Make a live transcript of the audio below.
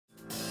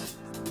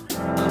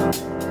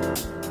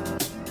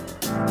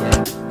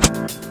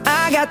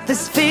I got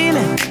this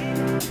feeling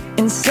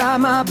inside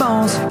my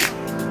bones.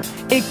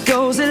 It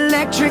goes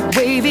electric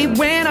wavy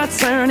when I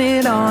turn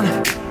it on.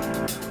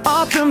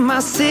 Off from my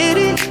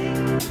city,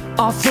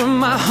 off from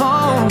my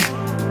home.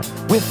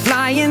 We're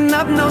flying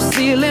up, no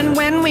ceiling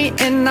when we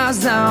in our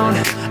zone.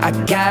 I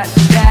got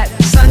that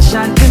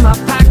sunshine in my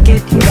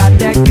pocket, got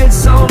that good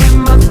soul in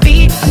my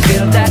feet. I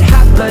feel that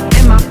hot blood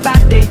in my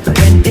body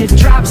when it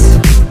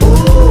drops.